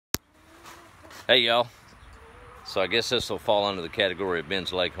Hey y'all, so I guess this will fall under the category of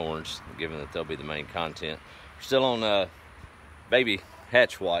Ben's leghorns, given that they'll be the main content. We're still on baby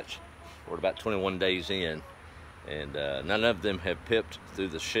hatch watch. We're about 21 days in, and none of them have pipped through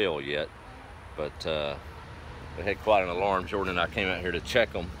the shell yet, but we had quite an alarm. Jordan and I came out here to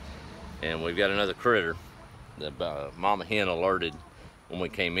check them, and we've got another critter. The mama hen alerted when we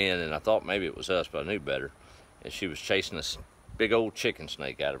came in, and I thought maybe it was us, but I knew better, and she was chasing a big old chicken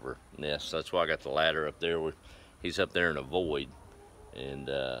snake out of her nest. So that's why I got the ladder up there. He's up there in a void, and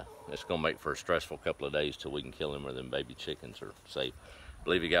it's gonna make for a stressful couple of days till we can kill him or them baby chickens are safe. I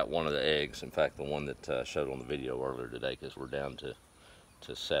believe he got one of the eggs. In fact, the one that I showed on the video earlier today, because we're down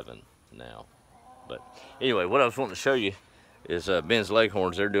to 7 now. But anyway, what I was wanting to show you is Ben's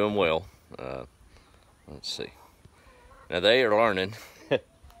leghorns. They're doing well. Let's see. Now they are learning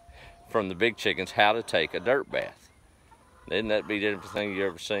from the big chickens how to take a dirt bath. Isn't that be everything you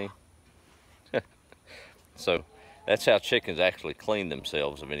ever seen? So that's how chickens actually clean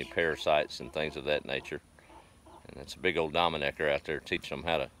themselves of any parasites and things of that nature. And that's a big old Dominecker out there teaching them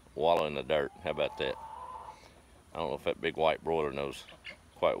how to wallow in the dirt. How about that? I don't know if that big white broiler knows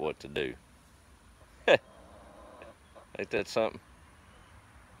quite what to do. Ain't that something?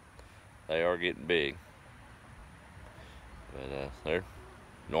 They are getting big. But they're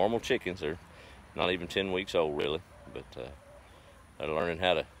normal chickens. They're not even 10 weeks old really. But they're learning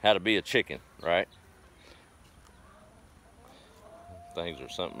how to be a chicken, right? Things are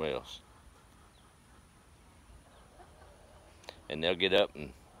something else. And they'll get up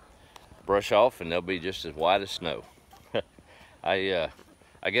and brush off, and they'll be just as white as snow. I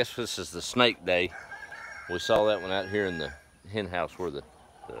guess this is the snake day. We saw that one out here in the hen house where the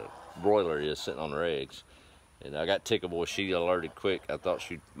broiler is sitting on her eggs. And I got Tickle Boy. She alerted quick. I thought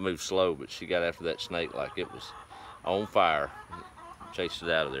she'd move slow, but she got after that snake like it was on fire. Chased it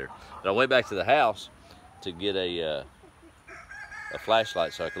out of there. But I went back to the house to get a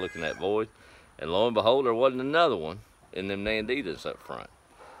flashlight so I could look in that void, and lo and behold, there wasn't another one in them Nandinas up front.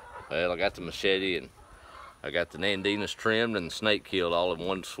 Well, I got the machete and I got the Nandinas trimmed and the snake killed all in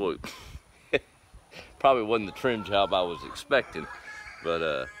one swoop. Probably wasn't the trim job I was expecting,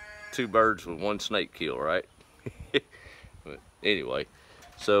 but 2 birds with 1 snake kill, right? But anyway,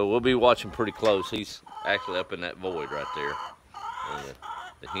 so we'll be watching pretty close. He's actually up in that void right there, and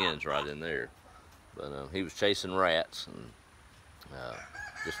the hen's right in there. But he was chasing rats, and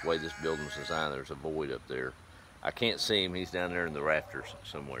just the way this building's designed, there's a void up there. I can't see him. He's down there in the rafters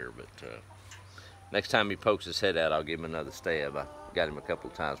somewhere, but next time he pokes his head out, I'll give him another stab. I got him a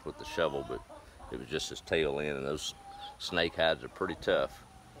couple of times with the shovel, but it was just his tail in, and those snake hides are pretty tough.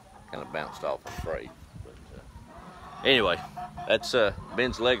 Kind of bounced off and frayed. But anyway, that's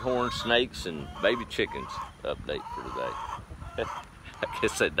Ben's leghorn, snakes, and baby chickens update for today. I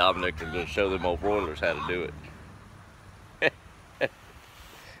guess that Dominic is going to show them old broilers how to do it.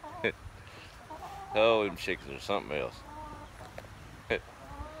 Oh, them chickens are something else.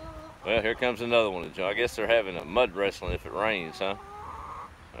 Well, here comes another one. I guess they're having a mud wrestling if it rains, huh?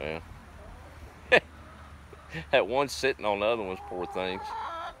 Well, that one's sitting on the other ones, poor things.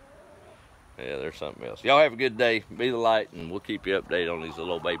 Yeah, there's something else. Y'all have a good day. Be the light, and we'll keep you updated on these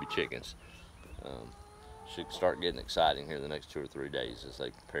little baby chickens. Should start getting exciting here the next 2 or 3 days as they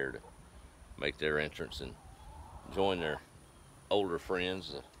prepare to make their entrance and join their older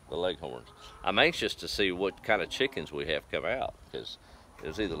friends, the leghorns. I'm anxious to see what kind of chickens we have come out, because it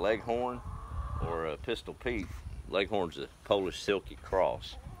was either leghorn or a Pistol Pete. Leghorn's a Polish silky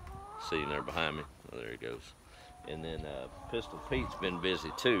cross. See him there behind me? Oh, there he goes. And then Pistol Pete's been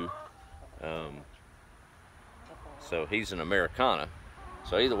busy too. So he's an Americana.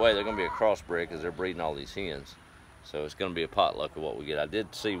 So either way, they're going to be a crossbred because they're breeding all these hens. So it's going to be a potluck of what we get. I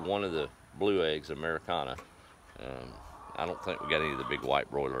did see one of the blue eggs, Americana. I don't think we got any of the big white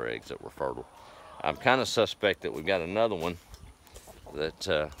broiler eggs that were fertile. I'm kind of suspect that we've got another one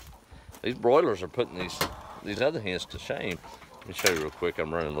that these broilers are putting these other hens to shame. Let me show you real quick.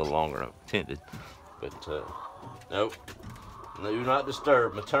 I'm running a little longer than I intended. But nope. Do not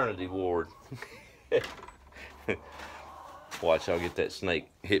disturb, maternity ward. Watch, I'll get that snake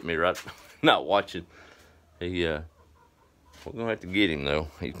hit me right. Not watching. We're gonna have to get him though.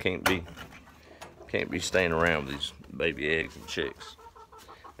 He can't be staying around with these baby eggs and chicks.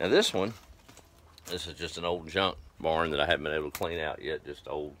 Now this is just an old junk barn that I haven't been able to clean out yet, just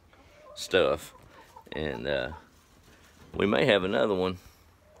old stuff. And we may have another one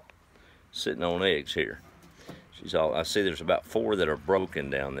sitting on eggs here. I see there's about 4 that are broken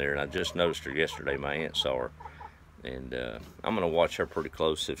down there, and I just noticed her yesterday. My aunt saw her, and I'm gonna watch her pretty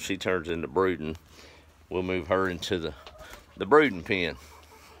close. If she turns into brooding, we'll move her into the brooding pen.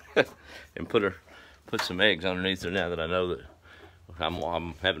 and put some eggs underneath her now that I know that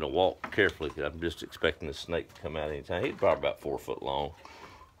I'm having to walk carefully because I'm just expecting the snake to come out anytime. He's probably about 4 foot long,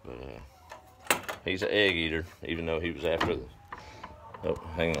 but he's an egg eater, even though he was after the, oh,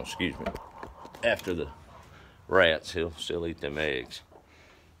 hang on, excuse me, after the rats, he'll still eat them eggs.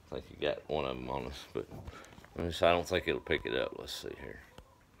 I think he got one of them on us, but I don't think it'll pick it up. Let's see here.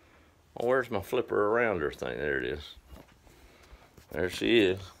 Well, where's my flipper around her thing? There it is. There she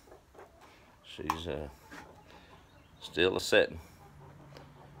is. She's still a setting.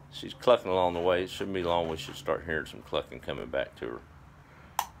 She's clucking along the way. It shouldn't be long. We should start hearing some clucking coming back to her.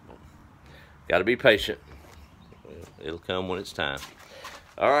 Got to be patient. It'll come when it's time.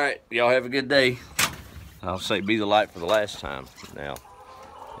 All right, y'all have a good day. I'll say be the light for the last time now,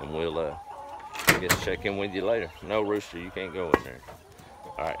 and we'll I guess check in with you later. No, Rooster, you can't go in there.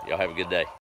 All right, y'all have a good day.